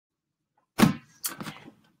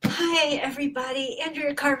Hi everybody,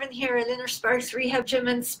 Andrea Carvin here at InnerSparks Rehab Gym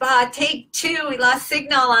and Spa. Take 2, we lost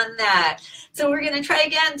signal on that. So we're going to try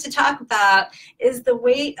again to talk about, is the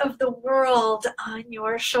weight of the world on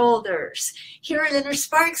your shoulders? Here at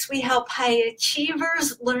InnerSparks, we help high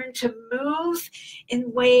achievers learn to move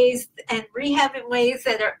in ways and rehab in ways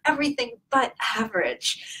that are everything but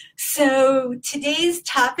average. So today's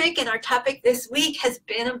topic and our topic this week has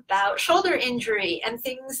been about shoulder injury and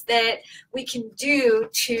things that we can do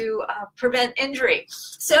to prevent injury.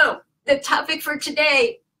 So the topic for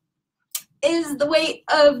today is the weight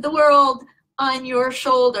of the world on your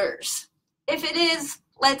shoulders. If it is,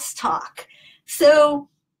 let's talk. So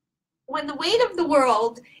when the weight of the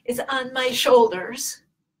world is on my shoulders,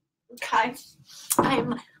 okay,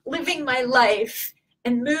 I'm living my life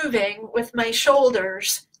and moving with my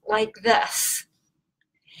shoulders like this.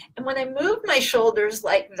 And when I move my shoulders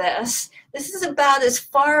like this is about as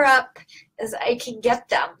far up as I can get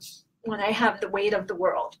them when I have the weight of the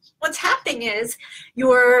world. What's happening is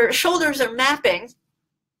your shoulders are mapping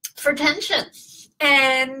for tension.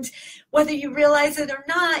 And whether you realize it or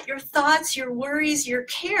not, your thoughts, your worries, your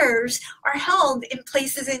cares are held in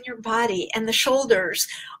places in your body. And the shoulders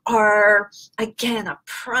are, again, a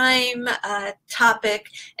prime topic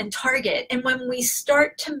and target. And when we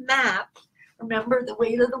start to map, remember the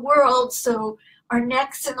weight of the world, so our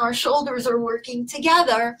necks and our shoulders are working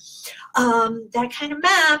together, that kind of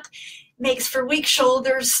map makes for weak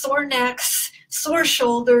shoulders, sore necks, sore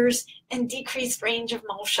shoulders, and decreased range of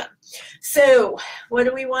motion. So what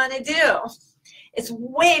do we want to do? It's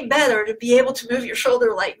way better to be able to move your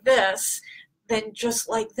shoulder like this than just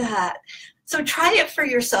like that. So try it for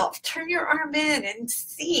yourself. Turn your arm in and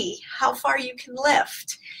see how far you can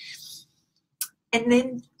lift. And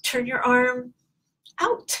then turn your arm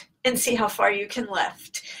out and see how far you can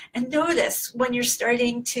lift. And notice when you're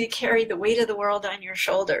starting to carry the weight of the world on your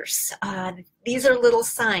shoulders. These are little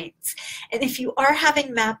signs. And if you are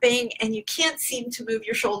having mapping and you can't seem to move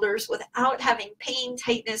your shoulders without having pain,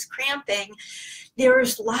 tightness, cramping,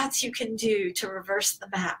 there's lots you can do to reverse the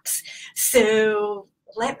maps. So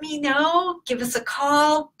let me know, give us a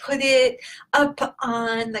call, put it up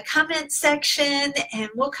on the comment section, and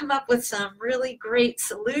we'll come up with some really great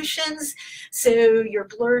solutions so your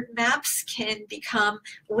blurred maps can become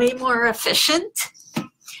way more efficient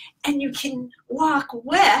and you can walk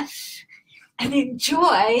with and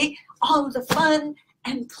enjoy all of the fun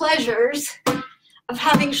and pleasures of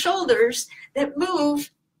having shoulders that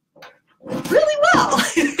move really well.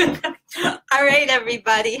 All right,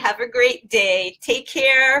 everybody, have a great day. Take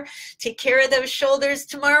care. Take care of those shoulders.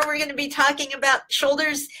 Tomorrow we're going to be talking about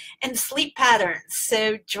shoulders and sleep patterns,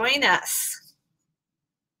 so join us.